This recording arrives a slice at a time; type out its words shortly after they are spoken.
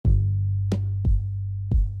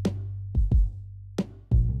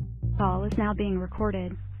Call is now being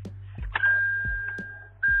recorded.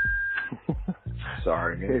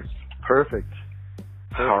 Sorry. It's perfect.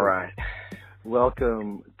 All right.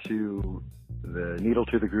 Welcome to the Needle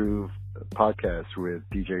to the Groove podcast with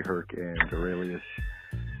DJ Herc and Aurelius.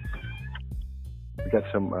 We got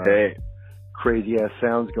some crazy ass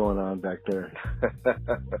sounds going on back there.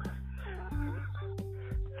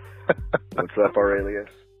 What's up, Aurelius?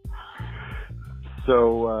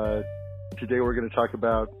 So today we're going to talk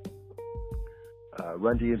about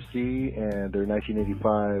Run DMC and their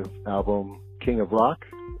 1985 album King of Rock.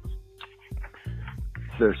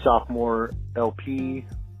 It's their sophomore LP,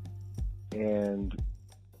 and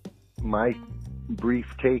my brief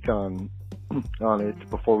take on it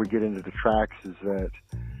before we get into the tracks is that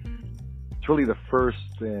it's really the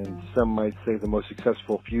first, and some might say the most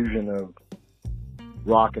successful fusion of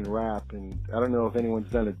rock and rap, and I don't know if anyone's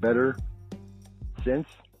done it better since.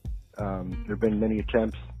 There have been many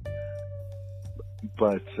attempts,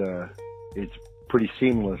 but it's pretty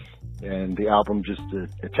seamless, and the album just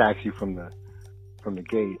attacks you from the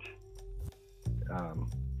gate.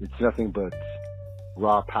 It's nothing but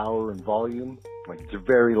raw power and volume. Like, it's a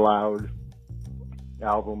very loud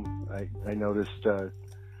album. I noticed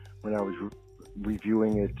when I was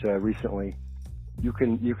reviewing it recently, you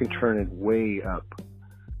can turn it way up,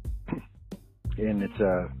 and it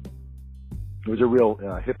was a real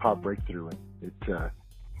hip hop breakthrough. It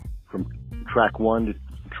from track 1 to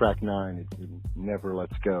track 9, it never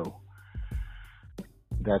lets go.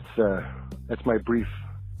 That's my brief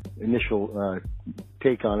initial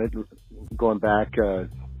take on it. Going back,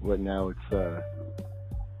 now it's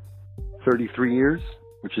 33 years,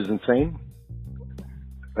 which is insane.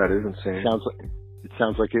 That is insane. It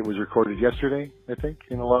sounds like it was recorded yesterday, I think,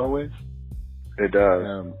 in a lot of ways. It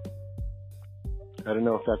does. I don't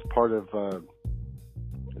know if that's part of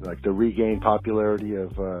like the regained popularity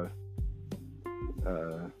of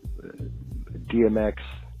DMX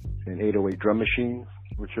and 808 drum machines,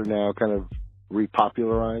 which are now kind of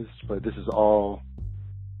repopularized. But this is all,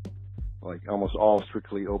 like, almost all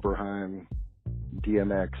strictly Oberheim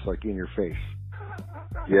DMX, like, in your face.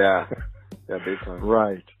 Yeah, big time.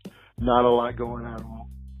 Right. Not a lot going on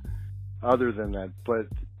other than that, but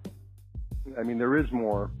I mean, there is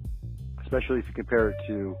more, especially if you compare it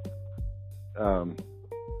to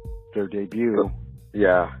their debut.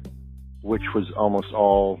 Yeah. Which was almost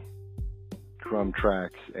all drum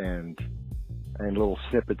tracks and little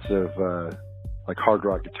snippets of like hard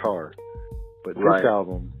rock guitar. But this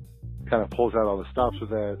album kind of pulls out all the stops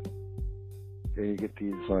with that, and you get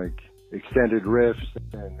these like extended riffs,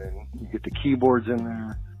 and then you get the keyboards in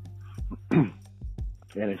there, and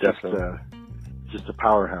it's just a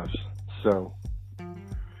powerhouse. So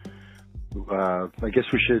I guess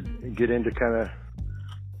we should get into kind of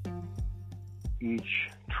each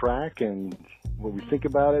track and what we think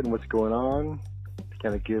about it and what's going on, to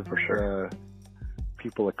kind of give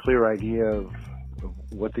people a clear idea of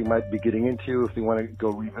what they might be getting into if they want to go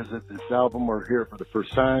revisit this album or hear it for the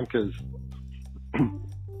first time, because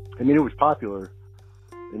I mean, it was popular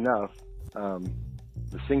enough.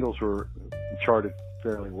 The singles were charted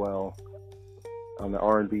fairly well on the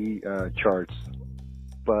R&B charts,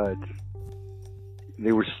 but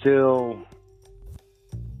they were still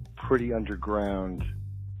pretty underground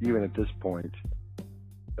even at this point,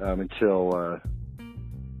 until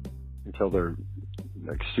they're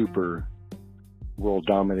like super world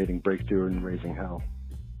dominating breakthrough and Raising Hell.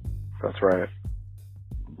 That's right.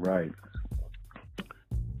 Right.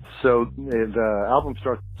 So the album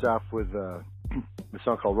starts off with a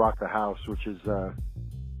song called Rock the House, which is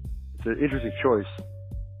it's an interesting choice,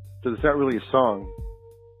 because it's not really a song.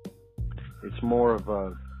 It's more of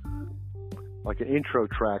like an intro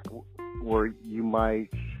track where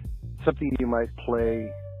something you might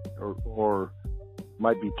play or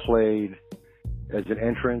might be played as an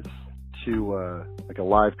entrance to like a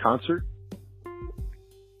live concert.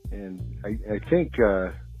 And I think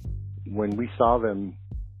when we saw them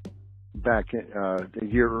back a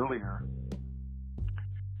year earlier,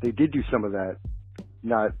 they did do some of that.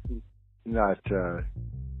 Not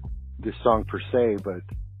this song per se, but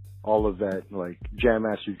all of that, like Jam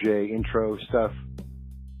Master Jay intro stuff.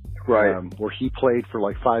 Right. Where he played for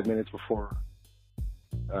like 5 minutes before.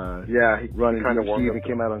 He Run kind of DMC even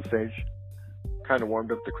came out on stage. Kind of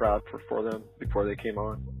warmed up the crowd for them before they came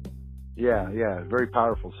on. Yeah, very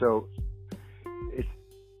powerful. So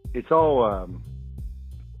it's all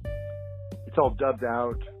dubbed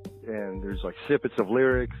out, and there's like snippets of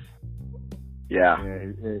lyrics. Yeah.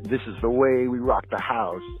 And this is the way we rock the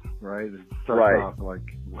house, right? It starts off like,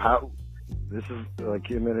 how this is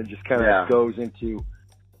like, and then it just kind of goes into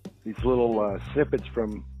these little snippets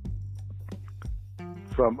from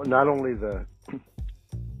from not only the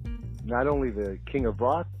King of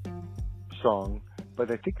Rock song,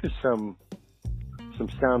 but I think there's some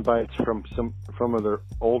sound bites from some of their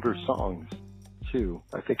older songs too.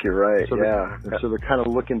 I think you're right. So yeah. So they're kind of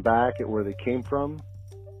looking back at where they came from.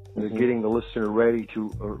 And they're getting the listener ready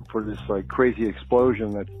for this like crazy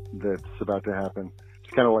explosion that's about to happen.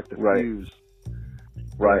 It's kind of like the fuse.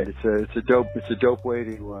 Right. And it's a dope way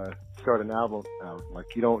to start an album out.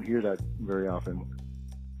 Like you don't hear that very often.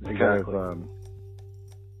 It's exactly. kind of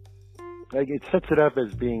like it sets it up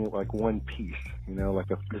as being like one piece. You know, like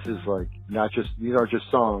this is like not just, these aren't just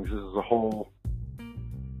songs. This is a whole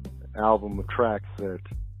album of tracks that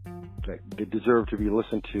deserve to be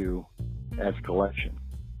listened to as a collection.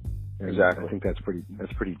 And exactly. I think that's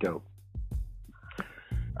pretty dope.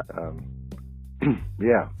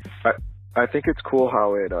 Yeah. I think it's cool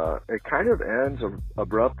how it kind of ends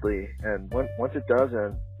abruptly, and once it does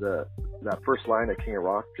end, that first line of King of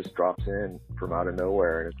Rock just drops in from out of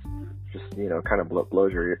nowhere, and it's just, you know, kind of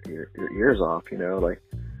blows your ears off, you know, like,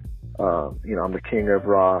 you know, I'm the King of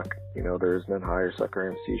Rock, you know, there's none higher, sucker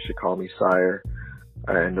MC should call me sire,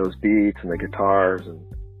 and those beats and the guitars, and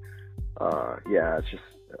yeah, it's just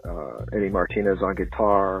Eddie Martinez on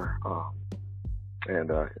guitar, and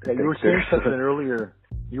you were saying something earlier.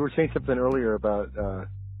 You were saying something earlier about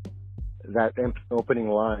that opening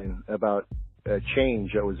line about a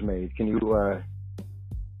change that was made. Can you get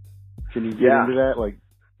into that? Like,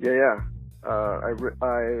 yeah.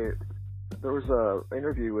 There was a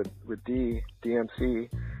interview with DMC,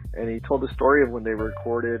 and he told the story of when they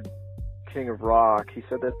recorded King of Rock. He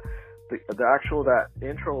said that that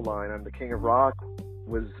intro line on the King of Rock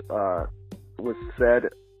was said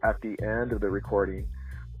at the end of the recording,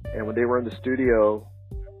 and when they were in the studio,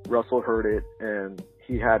 Russell heard it, and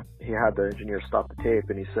he had the engineer stop the tape,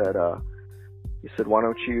 and he said, why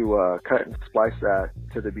don't you cut and splice that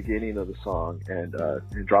to the beginning of the song and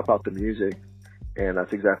drop out the music, and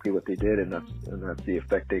that's exactly what they did, and that's the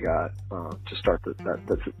effect they got to start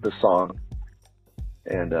the song,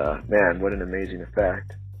 and man, what an amazing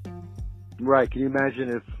effect! Right? Can you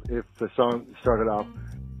imagine if the song started off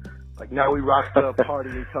like, now we rock the party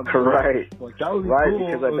and come to right? Like, that would be right, cool.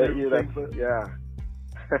 because I bet you that, yeah.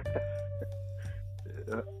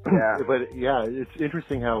 Yeah. But yeah, it's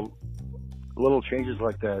interesting how little changes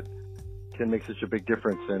like that can make such a big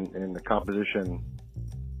difference in the composition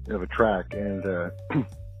of a track. And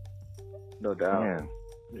no doubt, man,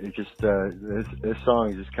 it just this song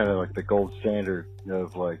is just kind of like the gold standard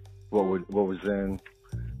of like what was in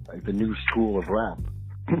like the new school of rap,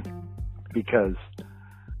 because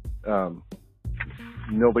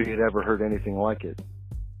nobody had ever heard anything like it.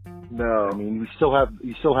 No, I mean, you still have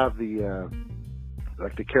the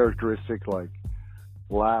like the characteristic like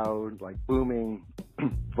loud, like booming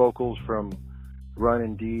vocals from Run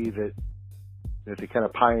and D that they kind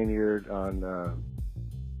of pioneered on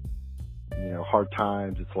you know, Hard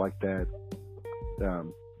Times. It's like that,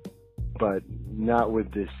 but not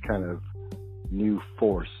with this kind of new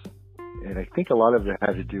force. And I think a lot of it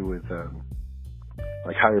had to do with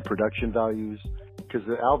like higher production values, because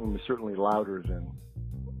the album is certainly louder than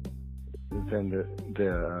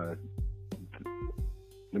the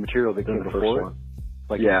material that came before it.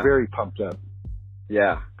 Like, it's very pumped up.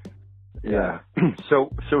 Yeah. So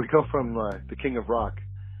we go from the King of Rock,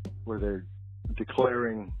 where they're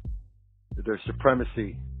declaring their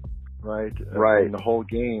supremacy, right? Right. In the whole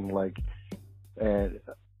game, like, and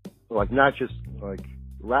like not just like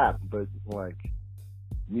rap, but like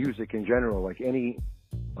music in general, like any,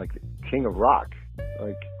 like King of Rock,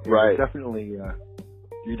 like, right. Definitely,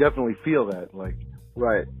 you definitely feel that, like,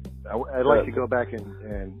 right. I'd like to go back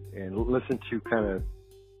and listen to kind of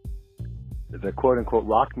the quote unquote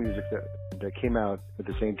rock music that came out at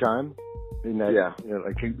the same time. In that, you know,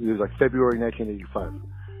 like it was like February 1985.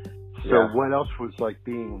 So what else was like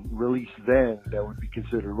being released then that would be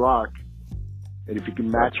considered rock? And if you can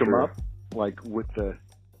match them up, like with the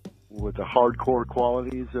hardcore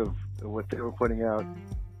qualities of what they were putting out,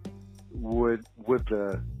 would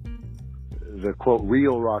the quote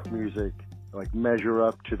real rock music like measure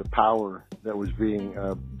up to the power that was being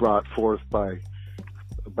brought forth by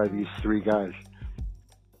these three guys?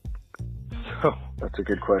 So that's a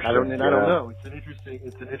good question. I don't know. It's an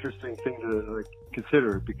interesting thing to like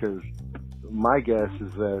consider, because my guess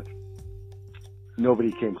is that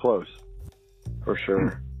nobody came close. For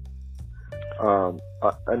sure.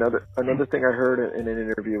 Another thing I heard in an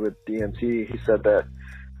interview with DMC, he said that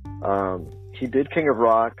he did King of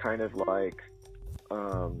Rock kind of like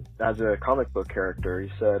as a comic book character. He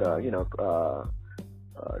said,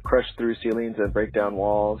 crush through ceilings and break down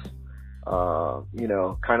walls. you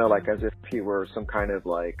know, kind of like as if he were some kind of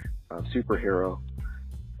like superhero.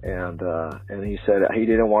 And he said he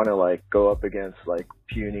didn't want to like go up against like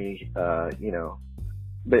puny, you know,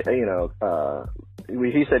 but you know,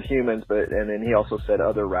 he said humans, and then he also said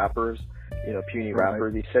other rappers, you know, puny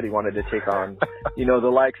rappers. He said he wanted to take on, you know, the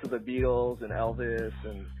likes of the Beatles and Elvis,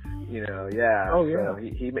 and you know, yeah. Oh yeah. So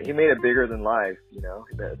he made it bigger than life, you know,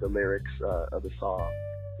 the lyrics of the song.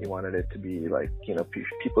 He wanted it to be like, you know,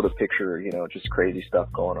 people to picture, you know, just crazy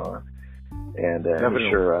stuff going on. And he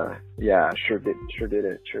sure did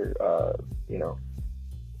it. You know,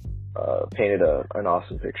 painted an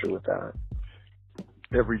awesome picture with that.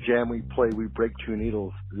 Every jam we play, we break 2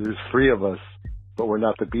 needles. There's 3 of us, but we're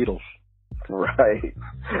not the Beatles. Right.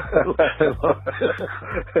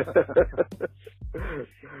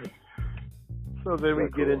 So then we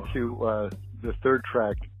get into the third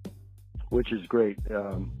track, which is great.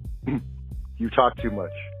 You Talk Too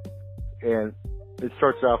Much, and it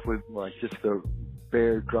starts off with like just the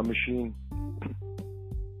bare drum machine,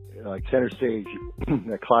 like center stage,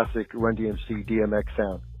 that classic Run DMC DMX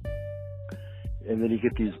sound. And then you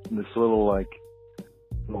get this little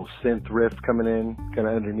synth riff coming in kind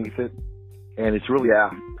of underneath it. And it's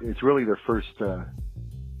really their first, I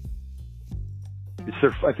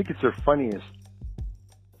think it's their funniest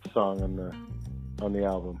song on the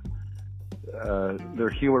album. Their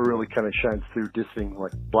humor really kind of shines through, dissing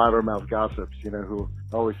like blabbermouth gossips, you know, who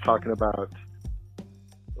are always talking about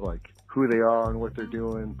like who they are and what they're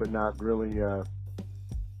doing, but not really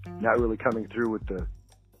coming through with the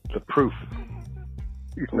proof.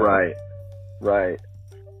 You know? Right.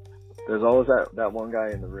 There's always that one guy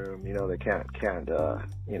in the room, you know, that can't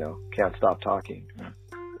stop talking.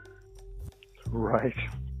 Right.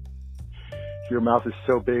 Your mouth is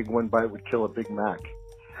so big, one bite would kill a Big Mac.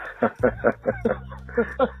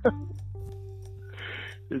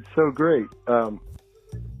 It's so great.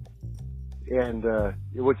 And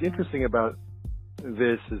what's interesting about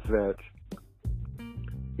this is that,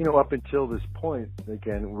 you know, up until this point,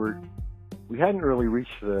 again, we hadn't really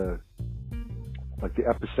reached the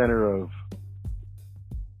epicenter of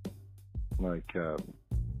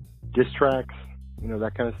diss tracks, you know,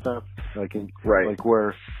 that kind of stuff. Like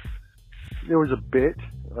where there was a bit,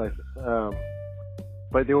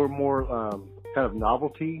 but they were more kind of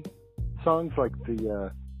novelty songs, like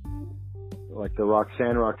the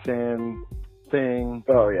Roxanne thing.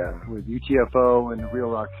 Oh yeah, with UTFO and the Real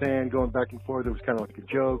Roxanne going back and forth. It was kind of like a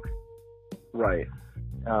joke, right?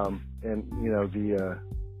 And you know,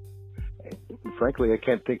 frankly, I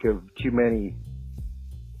can't think of too many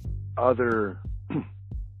other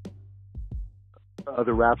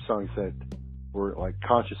rap songs that were like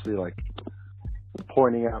consciously like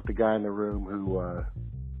pointing out the guy in the room who,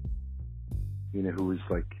 you know, who was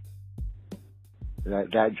like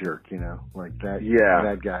that jerk, you know, like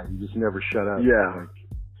that guy who just never shut up. Yeah. Like,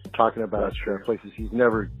 talking about places he's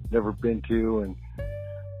never been to, and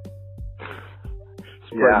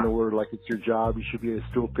spreading the word like it's your job. You should be a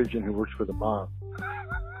stool pigeon who works for the mob.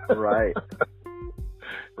 Right.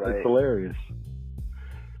 It's hilarious.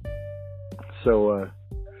 So,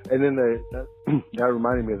 and then that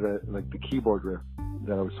reminded me of the keyboard riff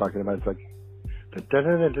that I was talking about. It's like,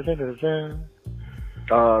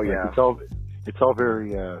 oh yeah. It's all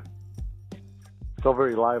very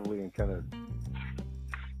lively and kind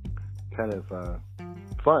of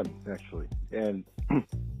fun, actually. And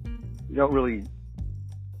you don't really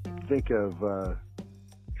think of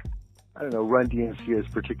I don't know, Run DMC as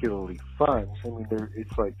particularly fun. I mean,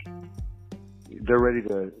 it's like they're ready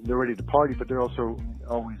to party, but they're also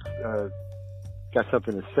always got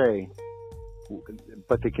something to say,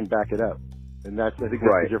 but they can back it up. And I think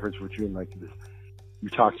that's the difference between like this. You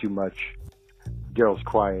talk too much. Daryl's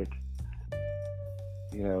quiet.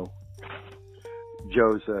 You know,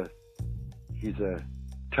 Joe's he's a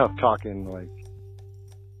tough talking, like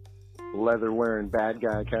leather wearing bad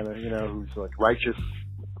guy kind of, you know, who's like righteous.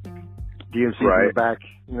 DMC in the back,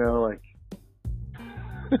 you know, like,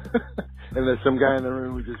 and there's some guy in the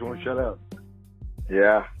room who just won't shut up.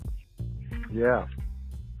 Yeah.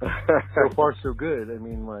 So far, so good. I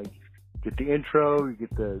mean, like, get the intro, you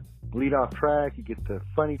get the lead off track, you get the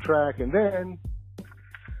funny track, and then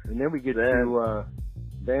we get to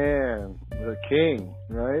Bam, the king,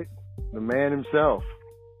 right? The man himself.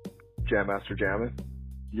 Jam Master Jammin'.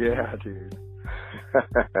 Yeah, dude.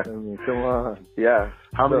 I mean, come on. Yeah.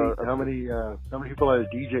 How many people have a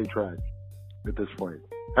DJ track at this point?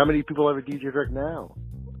 How many people have a DJ track now?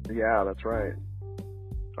 Yeah, that's right.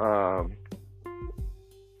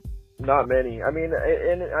 Not many. I mean,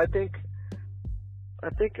 and I think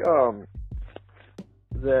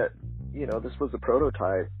that this was a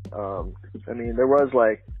prototype. I mean, there was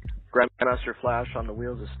like Grandmaster Flash on the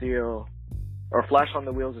Wheels of Steel, or Flash on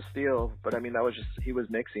the Wheels of Steel, but I mean, that was just, he was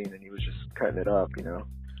mixing and he was just cutting it up,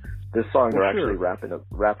 This song, they're actually rapping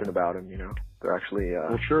about him, They're actually,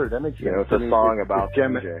 well, sure, that makes sense. It's a song about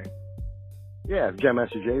DJ. Yeah, if Jam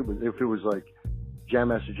Master Jay if it was like Jam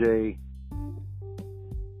Master Jay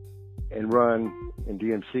and Run and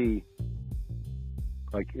DMC,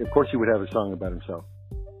 like, of course he would have a song about himself.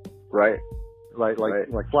 Right. Like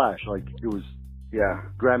Flash, like it was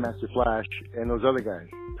Grandmaster Flash and those other guys.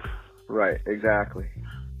 Right, exactly.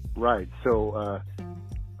 Right. So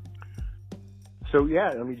yeah,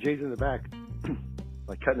 I mean, Jay's in the back,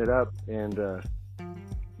 like cutting it up, and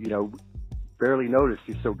barely noticed.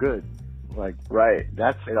 He's so good. Like, right.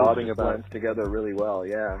 That's it. All thing about blends together really well.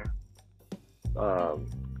 Yeah.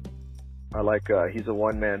 I like. He's a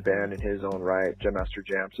one-man band in his own right. Jam Master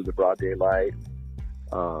Jams to the broad daylight.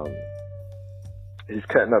 He's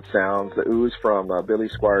cutting up sounds. The ooze from Billy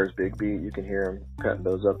Squire's Big Beat. You can hear him cutting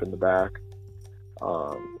those up in the back.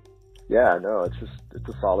 It's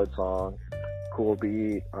a solid song. Cool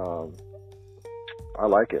beat. I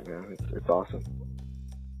like it, man. It's awesome.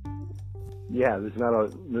 Yeah, there's not a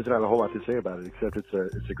whole lot to say about it, except it's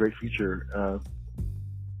a great feature.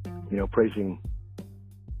 Praising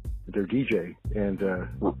their DJ, and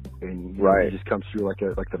right. He just comes through like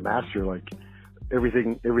the master. Like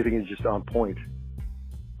everything is just on point.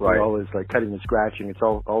 Right. All is like cutting and scratching. It's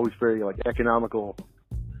always very like economical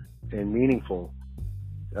and meaningful.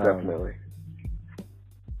 Definitely.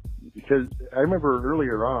 Because I remember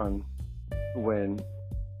earlier on when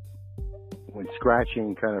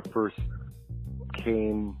scratching kind of first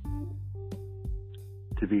came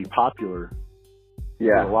to be popular.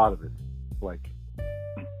 Yeah. A lot of it. Like,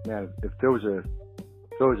 man, if there was a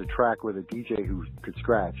track with a DJ who could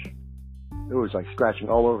scratch, it was like scratching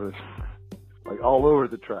all over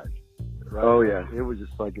the track. Right? Oh yeah. It was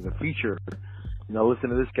just like the feature. Listen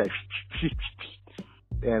to this guy.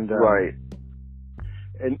 And right.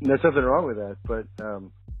 And there's nothing wrong with that, but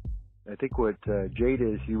I think what Jay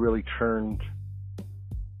did is he really turned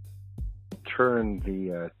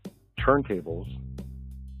the turntables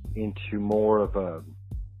into more of a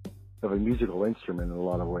musical instrument in a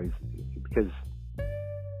lot of ways, because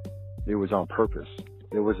it was on purpose.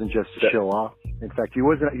 It wasn't just to show off. In fact, he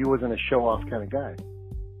wasn't a show off kind of guy.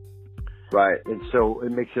 Right. And so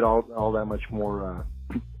it makes it all that much more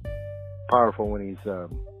powerful when he's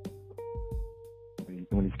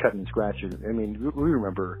cutting and scratching. I mean, we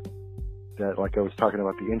remember that, like I was talking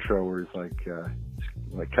about the intro, where it's like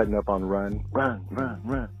cutting up on Run.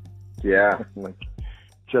 Yeah. Like,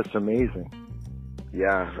 just amazing.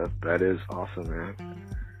 Yeah, that is awesome, man.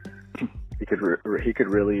 He could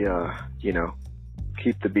really,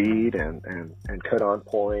 keep the beat and cut on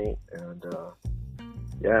point, and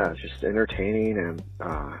just entertaining, and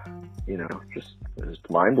just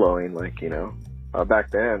mind blowing. Like, back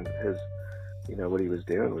then, what he was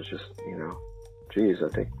doing was just, geez, I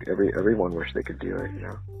think everyone wished they could do it,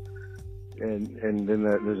 And then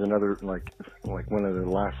there's another, like one of the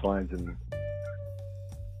last lines in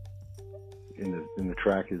the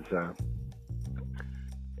track is,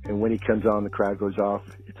 and when he comes on, the crowd goes off.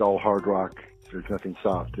 It's all hard rock. There's nothing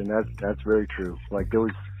soft, and that's very true. Like there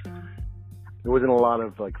wasn't a lot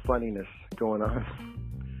of like funniness going on,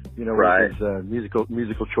 right. with his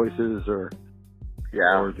musical choices or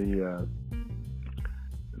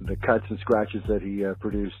the cuts and scratches that he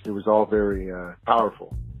produced. It was all very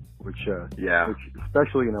powerful, which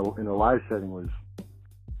especially in a live setting was,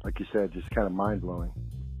 like you said, just kind of mind blowing.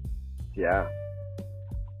 Yeah.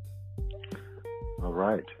 All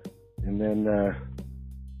right, and then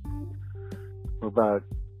we're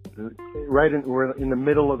in the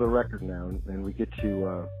middle of the record now, and we get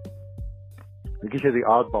to the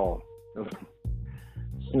oddball of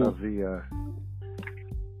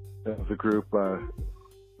the group,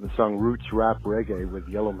 the song Roots Rap Reggae with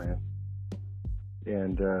Yellowman.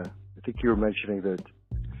 And I think you were mentioning that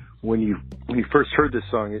when you first heard this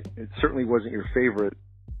song, it certainly wasn't your favorite.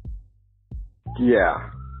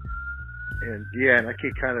 Yeah. And I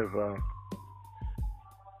could kind of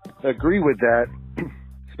agree with that,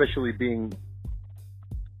 especially being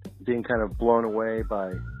kind of blown away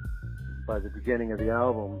by the beginning of the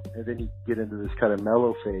album, and then you get into this kind of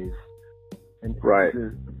mellow phase. And right.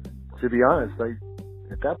 To be honest,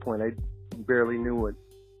 at that point I barely knew what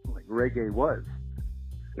like reggae was.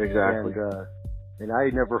 Exactly. And I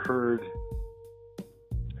never heard.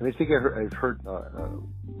 And I think I've heard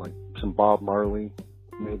like some Bob Marley,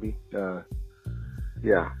 maybe.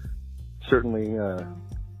 Yeah. Certainly.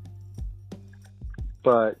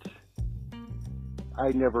 But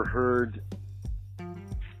I never heard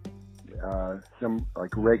some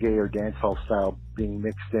like reggae or dancehall style being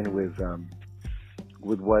mixed in with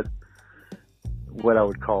what I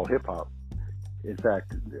would call hip hop. In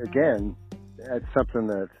fact, again, that's something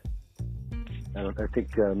that I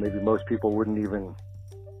think maybe most people wouldn't even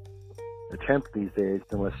attempt these days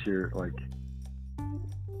unless you're like,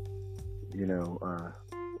 you know,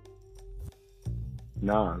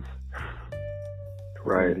 Nas,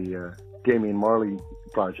 right? The Damian Marley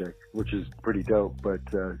project, which is pretty dope. But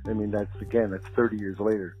I mean, that's 30 years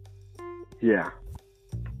later. Yeah.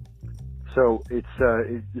 So it's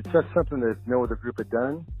just something that no other group had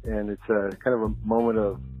done, and it's kind of a moment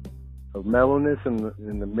of mellowness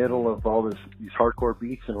in the middle of all these hardcore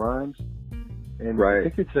beats and rhymes. And right. I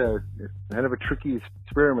think it's kind of a tricky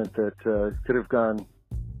experiment that could have gone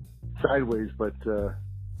sideways, but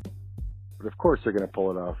of course they're going to pull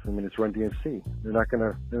it off. I mean, it's Run DMC. They're not going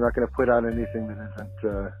to put out anything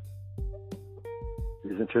that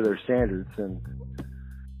isn't to their standards. And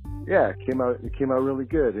yeah, it came out really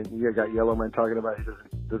good. And you got Yellowman talking about he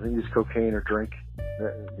doesn't use cocaine or drink.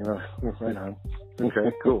 You know, right on.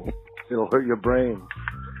 Okay, cool. It'll hurt your brain.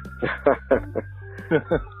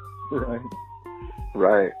 Right.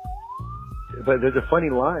 Right. But there's a funny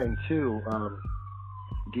line too.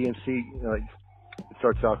 DMC, you know, like, it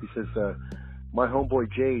starts off. He says, "My homeboy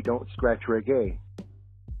Jay don't scratch reggae."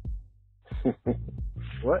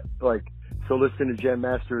 What? Like, so listen to Jam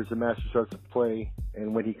Master as the master starts to play,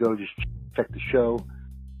 and when he goes, just check the show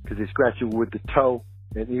because they scratch it with the toe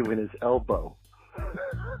and even his elbow.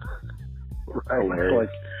 Right? Hilarious.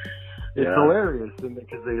 It's hilarious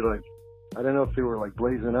because they like. I don't know if they were like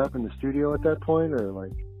blazing up in the studio at that point or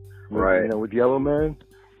like, right, you know, with Yellowman,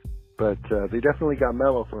 but they definitely got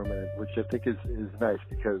mellow for a minute, which I think is nice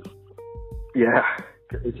because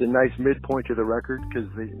it's a nice midpoint to the record because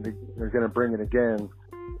they're going to bring it again.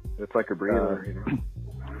 It's like a breather. You know?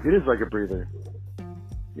 It is like a breather.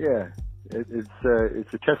 Yeah,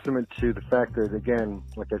 it's a testament to the fact that, again,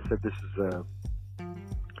 like I said, this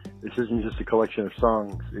isn't just a collection of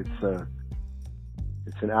songs.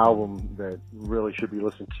 It's an album that really should be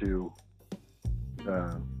listened to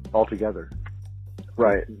all together.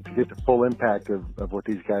 Right. To get the full impact of what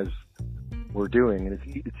these guys were doing. And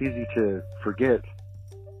it's easy to forget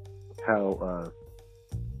how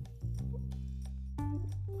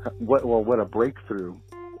what a breakthrough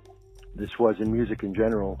this was in music in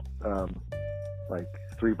general. Like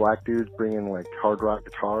three black dudes bringing like hard rock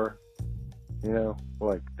guitar, you know,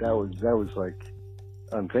 like that was like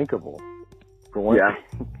unthinkable. For one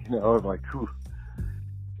thing, you know, like, whew.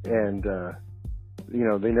 And, you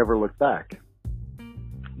know, they never looked back,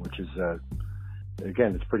 which is,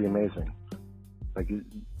 again, it's pretty amazing. Like,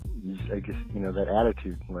 I guess, you know, that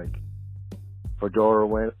attitude, like, fedora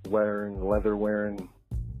wearing, leather wearing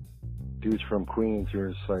dudes from Queens who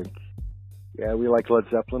are just like, yeah, we like Led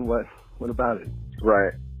Zeppelin, what about it?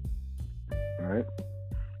 Right.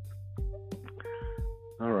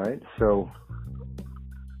 All right, so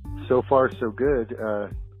far, so good.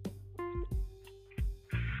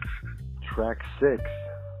 Track 6.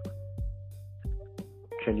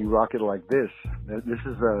 Can you rock it like this? This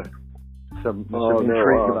is some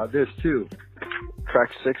intrigue about this too.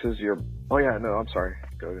 Track 6 is your. Oh yeah, no, I'm sorry.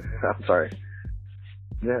 Go ahead. I'm sorry.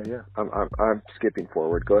 Yeah. I'm skipping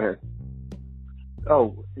forward. Go ahead.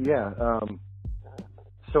 Oh yeah.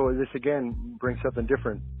 So this again brings something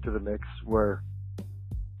different to the mix, where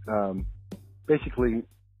basically.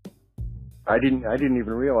 I didn't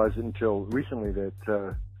even realize it until recently that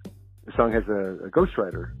the song has a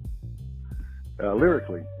ghostwriter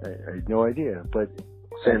lyrically. I had no idea, but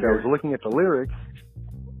as I was looking at the lyrics,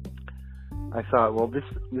 I thought, well, this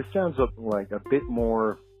sounds like a bit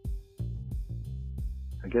more,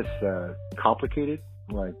 I guess, complicated,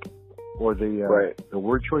 like, or the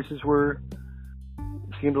word choices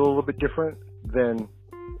seemed a little bit different than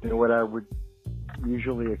what I would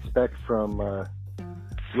usually expect from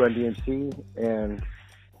Run DMC. And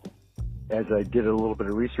as I did a little bit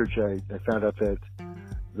of research, I found out that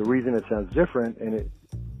the reason it sounds different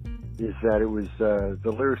is that it was the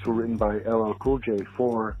lyrics were written by LL Cool J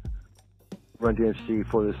for Run DMC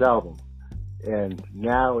for this album, and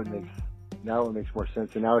now it makes more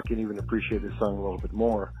sense, and now I can even appreciate this song a little bit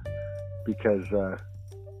more because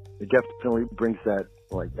it definitely brings that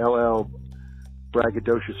like LL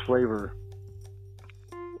braggadocious flavor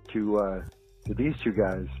to these two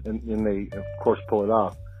guys, and they of course pull it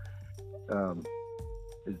off.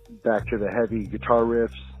 Back to the heavy guitar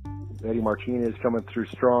riffs, Eddie Martinez coming through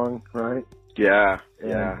strong, right? Yeah.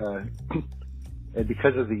 And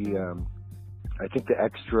because of the, I think the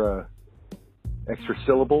extra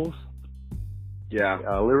syllables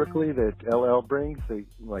Yeah. Lyrically, that LL brings, they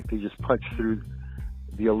just punch through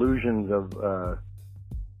the illusions of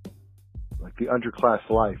like the underclass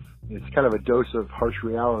life. It's kind of a dose of harsh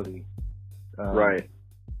reality. Right.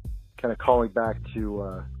 Kind of calling back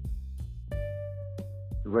to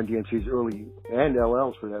Run DMC's early, and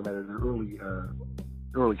LL's for that matter, their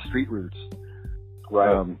early street roots.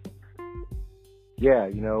 Right. Yeah,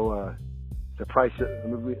 you know, the price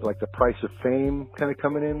of fame kind of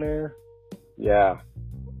coming in there. Yeah.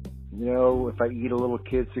 You know, if I eat a little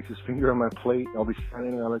kid sticks his finger on my plate, I'll be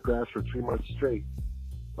signing autographs for 3 months straight.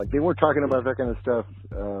 Like, they weren't talking about that kind of stuff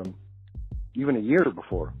even a year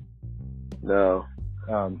before. No.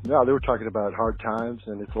 No, they were talking about hard times,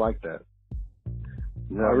 and it's like that.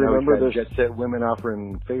 I remember this jet set women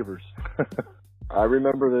offering favors. I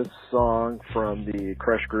remember this song from the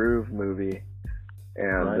Crush Groove movie,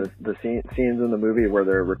 and right. the scenes in the movie where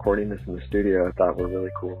they're recording this in the studio, I thought were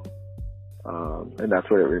really cool. And that's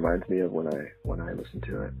what it reminds me of when I listen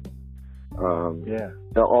to it. Yeah.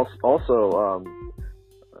 Also,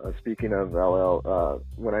 speaking of LL,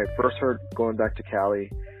 when I first heard Going Back to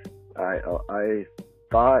Cali, I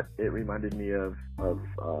thought it reminded me of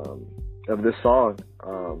this song,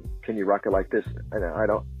 Can You Rock It Like This? And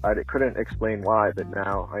I couldn't explain why, but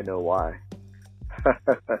now I know why.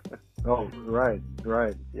 Oh, right.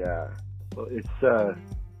 Yeah. Well,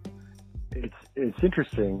 it's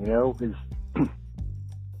interesting, you know, because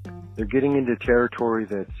they're getting into territory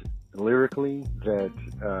that's lyrically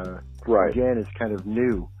right. again is kind of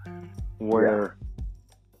new, where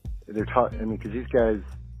they're talking. I mean, because these guys,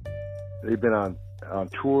 they've been on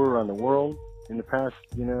tour around the world in the past,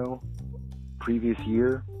 you know, previous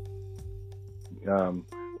year,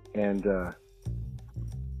 and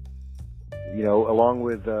you know, along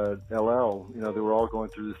with LL, you know, they were all going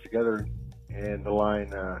through this together, and the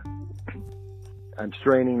line, I'm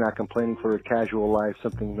straining, not complaining for a casual life,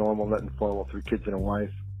 something normal, nothing formal, 3 kids and a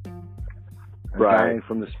wife. I'm dying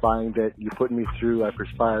from the spine that you're putting me through. I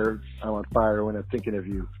perspire, I'm on fire when I'm thinking of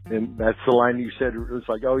you. And that's the line you said. It was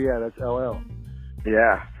like, oh yeah, that's LL.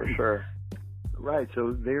 Yeah, for sure. Right.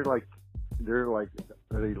 So they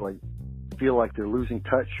feel like they're losing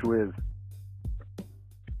touch with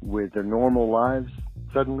their normal lives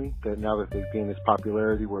suddenly, that now that they've gained this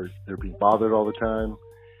popularity where they're being bothered all the time.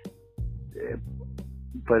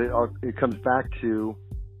 But it comes back to,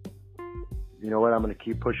 you know what, I'm going to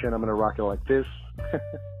keep pushing, I'm going to rock it like this.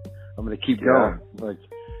 I'm going to keep going. Like,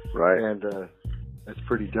 right. And that's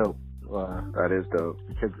pretty dope. That is dope.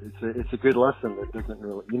 Because it's a good lesson that doesn't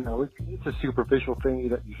really, you know, it's a superficial thing.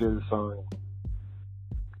 You hear the song,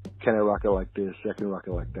 can I rock it like this? I can rock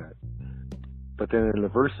it like that. But then in the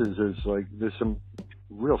verses, there's some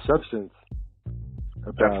real substance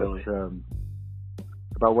about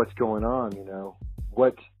what's going on, you know,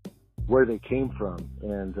 where they came from,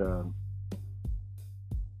 and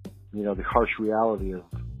you know, the harsh reality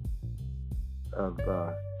of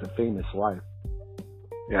the famous life.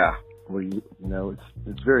 Yeah. Where you know,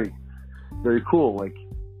 it's very, very cool. Like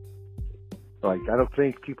I don't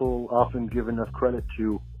think people often give enough credit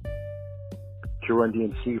to Run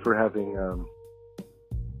DMC for having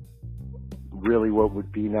really what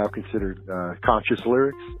would be now considered conscious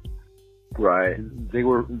lyrics. Right. They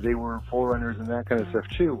were forerunners in that kind of stuff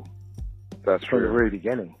too. That's true. From the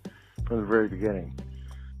very beginning.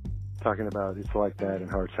 Talking about it's like that in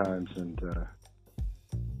hard times and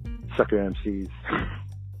sucker MCs.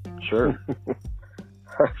 Sure.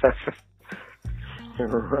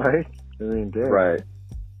 Right? I mean, damn. Right.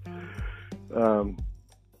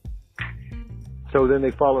 So then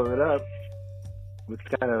they follow it up with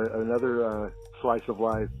kind of another slice of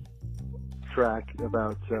life track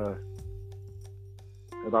about the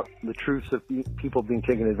truths of people being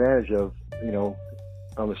taken advantage of, you know,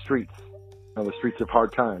 on the streets of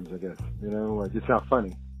hard times, I guess. You know, like, it's not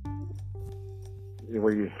funny.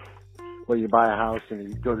 Where you buy a house and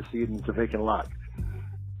you go to see it and it's a vacant lot.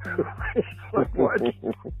 It's like, what?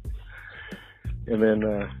 And then,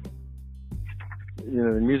 you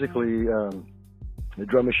know, musically, the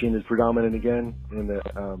drum machine is predominant again, and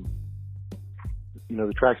you know,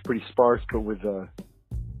 the track's pretty sparse, but with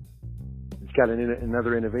it's got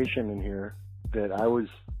another innovation in here that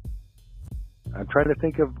I'm trying to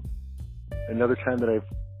think of another time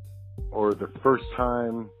or the first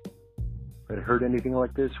time that I heard anything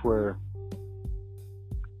like this, where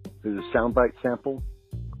there's a soundbite sample.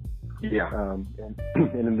 Yeah. And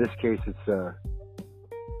in this case, it's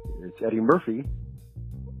Eddie Murphy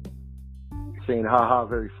saying, "Ha ha,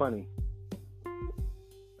 very funny."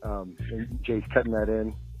 And Jay's cutting that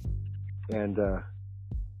in, and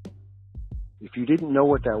if you didn't know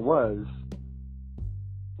what that was,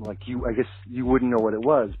 like I guess you wouldn't know what it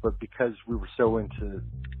was, but because we were so into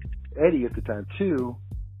Eddie at the time too.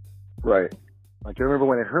 Right. Like I remember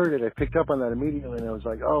when I heard it, I picked up on that immediately, and I was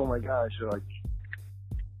like, "Oh my gosh!" Like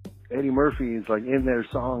Eddie Murphy is like in their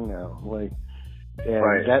song now, like,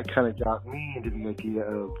 and that kind of got me into the idea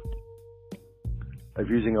of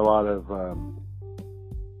using a lot of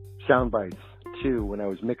sound bites too when I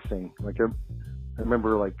was mixing. Like I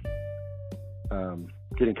remember like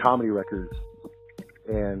getting comedy records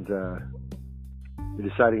and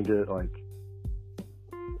deciding to like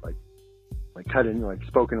cut in like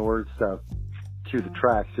spoken word stuff to the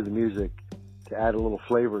tracks, to the music, to add a little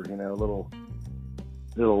flavor, you know, a little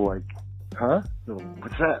like,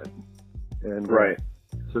 what's that? And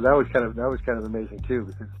so that was kind of amazing too,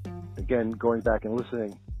 because again, going back and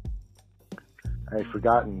listening, I had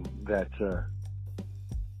forgotten that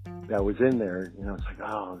that was in there. You know, it's like,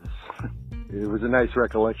 it was a nice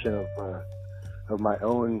recollection of my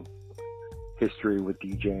own history with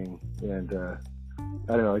DJing, and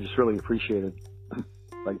I don't know, I just really appreciated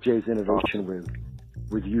like Jay's innovation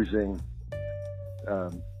with using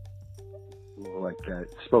like that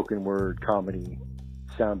spoken word comedy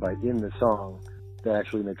soundbite in the song that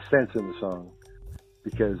actually makes sense in the song,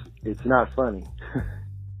 because it's not funny.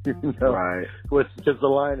 You know? Right. Because the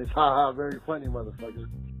line is, "Ha ha, very funny, motherfucker."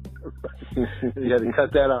 You had to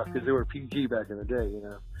cut that off because they were PG back in the day, you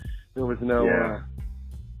know. There was no,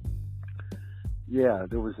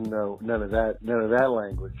 there was none of that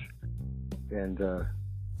language. And,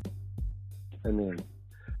 I mean,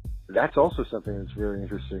 that's also something that's very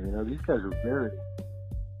interesting. You know, these guys are very,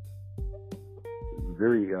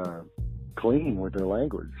 very, clean with their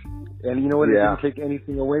language. And you know what? It didn't take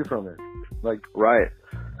anything away from it. Like,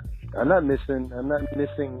 I'm not missing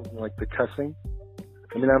like the cussing.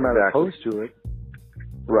 I mean, I'm not opposed to it.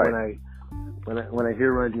 Right. When I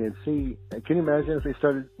hear Run DMC, can you imagine if they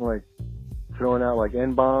started like throwing out like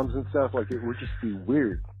N-bombs and stuff? Like, it would just be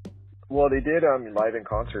weird. Well, they did live in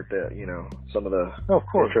concert that, you know, some of the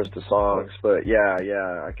intros to songs, but I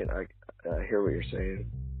hear what you're saying.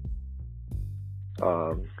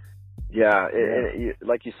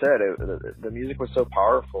 Like you said, the music was so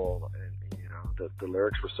powerful, and you know, the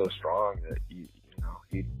lyrics were so strong that you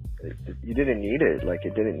didn't need it. Like,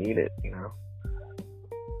 it didn't need it, you know.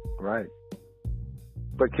 Right.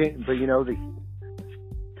 But you know,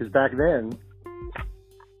 because back then,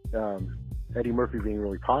 Eddie Murphy being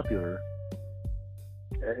really popular,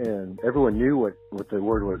 and everyone knew what the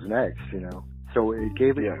word was next, you know. So it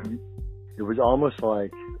gave it. Yeah. It was almost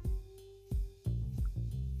like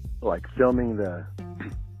filming the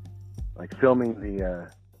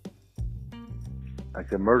like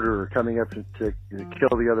the murderer coming up to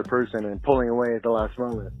kill the other person and pulling away at the last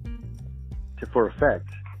moment for effect.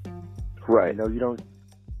 Right. You know, you don't.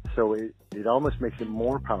 So it almost makes it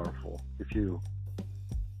more powerful if you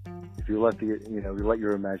let you let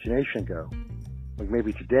your imagination go. Like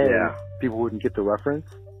maybe today people wouldn't get the reference,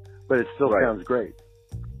 but it still sounds great.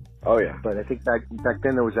 Oh yeah. But I think back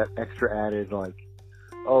then there was that extra added like,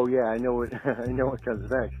 oh yeah, I know what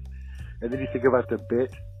comes next, and then you think about the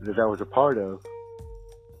bit that was a part of,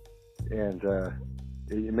 and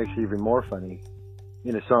it makes it even more funny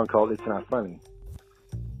in a song called "It's Not Funny."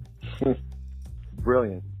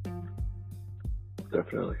 Brilliant.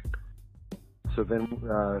 Definitely. So then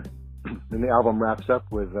the album wraps up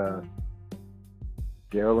with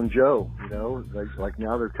Daryl and Joe. You know, like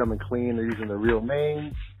now they're coming clean. They're using their real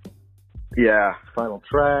names. Yeah. Final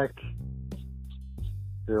track.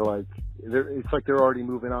 It's like they're already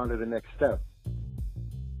moving on to the next step.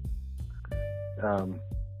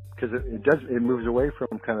 Because it moves away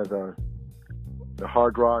from kind of the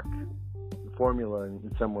hard rock formula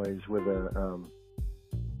in some ways with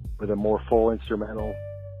a more full instrumental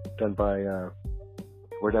done by a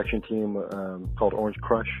production team called Orange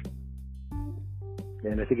Crush.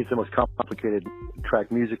 And I think it's the most complicated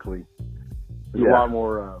track musically. There's a lot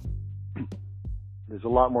more. There's a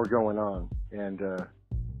lot more going on, and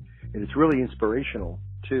it's really inspirational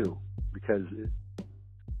too, because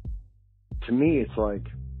to me it's like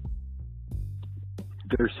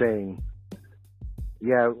they're saying,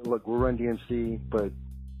 "Yeah, look, we're Run DMC, but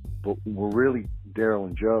we're really Daryl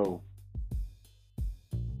and Joe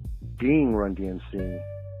being Run DMC,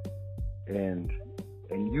 and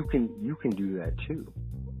you can do that too.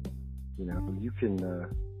 You know,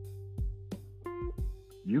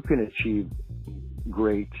 you can achieve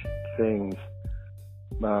great things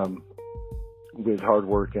with hard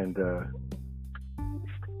work and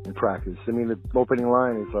practice." I mean, the opening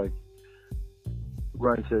line is like,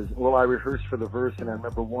 Run says, "Well, I rehearsed for the verse and I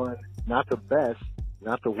remember one, not the best,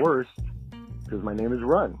 not the worst, because my name is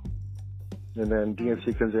Run." and then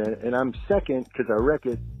DMC comes in, and I'm second because I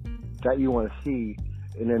record That You Want to See,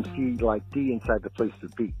 an MC like D inside the place to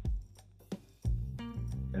be.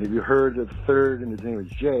 And if you heard the third, and his name is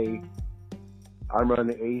Jay, I'm running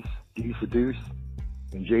the Ace, D Seduce,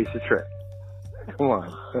 and Jay's the trick. Come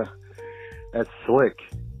on. That's slick.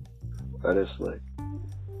 That is slick.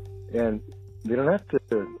 And they don't have to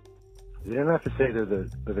say they're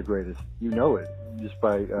the greatest. You know it just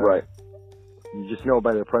by right. You just know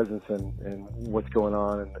by their presence and what's going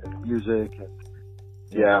on and the music and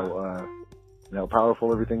yeah, how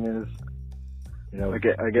powerful everything is. You know,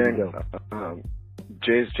 again,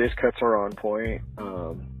 Jay's cuts are on point.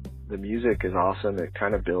 The music is awesome. It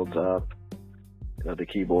kind of builds up. You know, the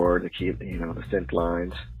keyboard, the synth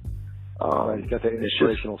lines. He's got the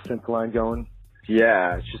inspirational synth line going.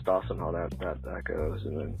 Yeah, it's just awesome how that goes.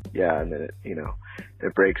 And then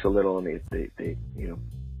it breaks a little, and they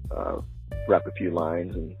rap a few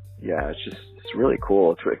lines, and it's really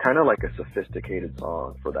cool. It's kind of like a sophisticated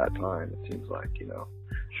song for that time. It seems like,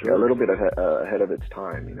 a little bit ahead of its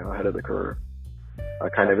time, ahead of the curve,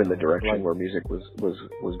 kind of in the direction where music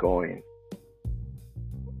was going.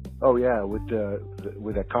 Oh yeah, with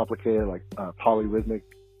that complicated polyrhythmic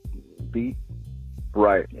beat.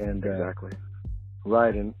 Right. And exactly.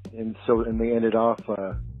 Right, and they ended off.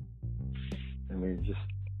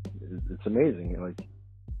 It's amazing. Like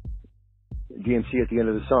DMC at the end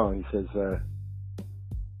of the song, he says,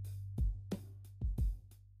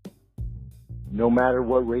 "No matter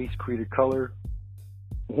what race, creed, or color,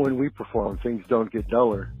 when we perform, things don't get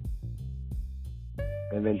duller."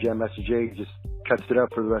 And then Jam Master Jay just cuts it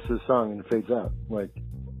up for the rest of the song, and it fades out.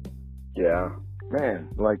 Man,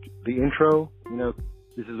 the intro,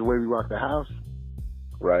 this is the way we rock the house.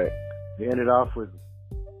 Right. They ended off with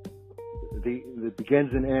the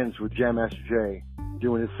begins and ends with Jam Master Jay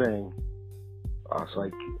doing his thing.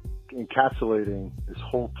 Awesome. Encapsulating this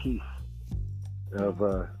whole piece of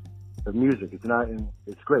music.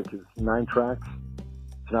 It's great because it's 9 tracks.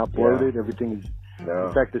 It's not bloated. Yeah. Everything is. No.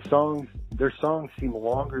 In fact, their songs seem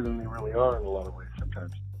longer than they really are in a lot of ways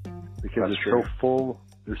sometimes because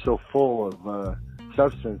they're so full of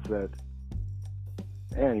substance that,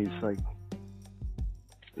 man,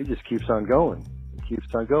 he just keeps on going. It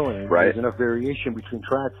keeps on going. And right. There's enough variation between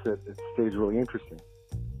tracks that it stays really interesting.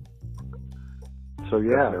 So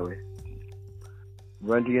yeah, definitely.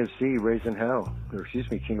 Run DMC, Raising Hell, or excuse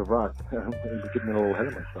me, King of Rock. I'm getting a little ahead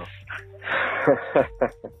of myself.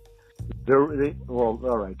 Well,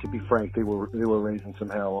 all right. To be frank, they were raising some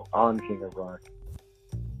hell on King of Rock,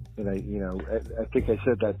 and I think I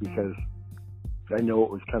said that because I know what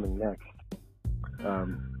was coming next.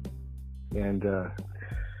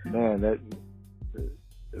 Man, that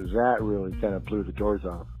really kind of blew the doors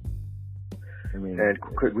off. I mean, I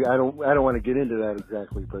don't want to get into that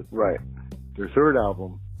exactly, but right, their third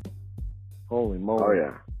album, holy moly! Oh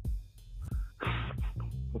yeah.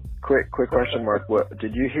 Quick question, Mark. What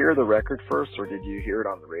did you hear the record first, or did you hear it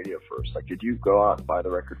on the radio first? Did you go out and buy the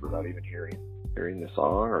record without even hearing the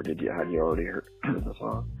song, or had you already heard the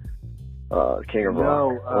song? King of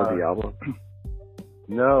Rock or the album?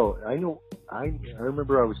 No, I know. I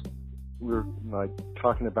remember we were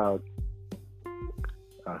talking about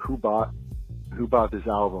who bought this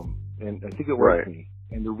album, and I think it was right. me.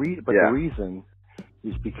 And the reason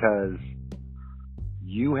is because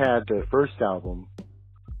you had the first album,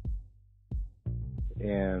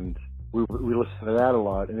 and we listened to that a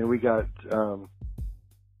lot, and then we got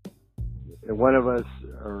one of us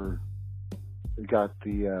got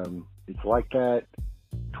the It's Like That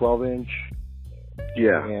 12-inch.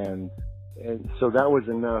 Yeah. And so that was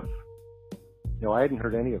enough. I hadn't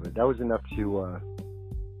heard any of it. That was enough to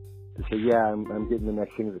say, yeah, I'm getting the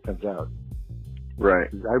next thing that comes out. Right.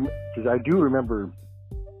 Because I do remember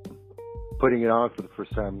putting it on for the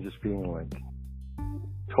first time and just being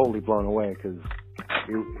totally blown away because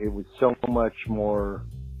it was so much more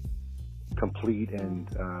complete and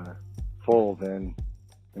full than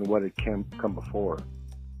what had come before.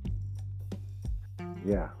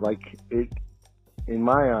 Yeah, in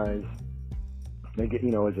my eyes, as a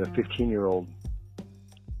 15-year-old,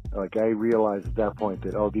 I realized at that point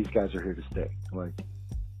that, these guys are here to stay.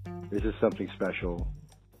 This is something special.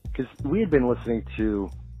 Because we had been listening to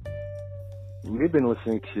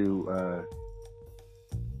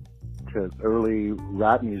early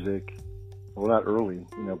rap music. Well, not early,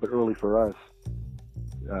 but early for us,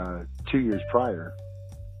 2 years prior.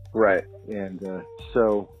 Right. And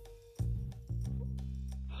so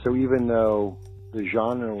even though the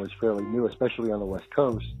genre was fairly new, especially on the West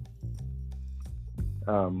Coast,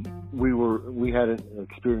 we hadn't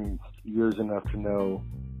experienced years enough to know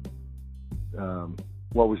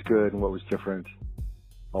what was good and what was different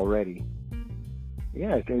already.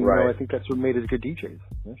 Yeah, I think, Right. I think that's what made us good DJs.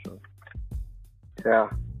 Yeah, sure. Yeah,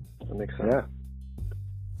 that makes sense. Yeah.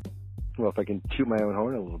 Well, if I can toot my own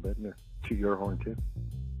horn a little bit, and toot your horn too.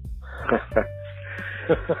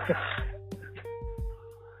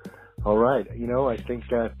 All right. I think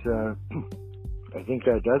that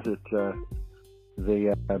does it.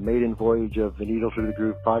 The maiden voyage of the Needle Through the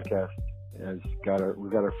Groove podcast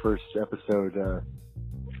we've got our first episode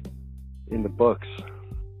in the books.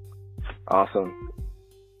 Awesome.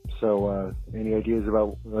 So, any ideas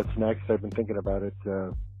about what's next? I've been thinking about it.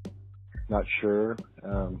 Not sure.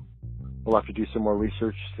 We'll have to do some more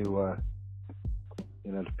research to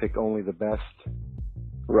pick only the best.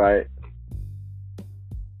 Right.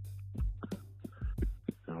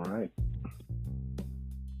 All right.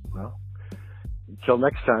 Well, until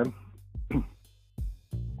next time.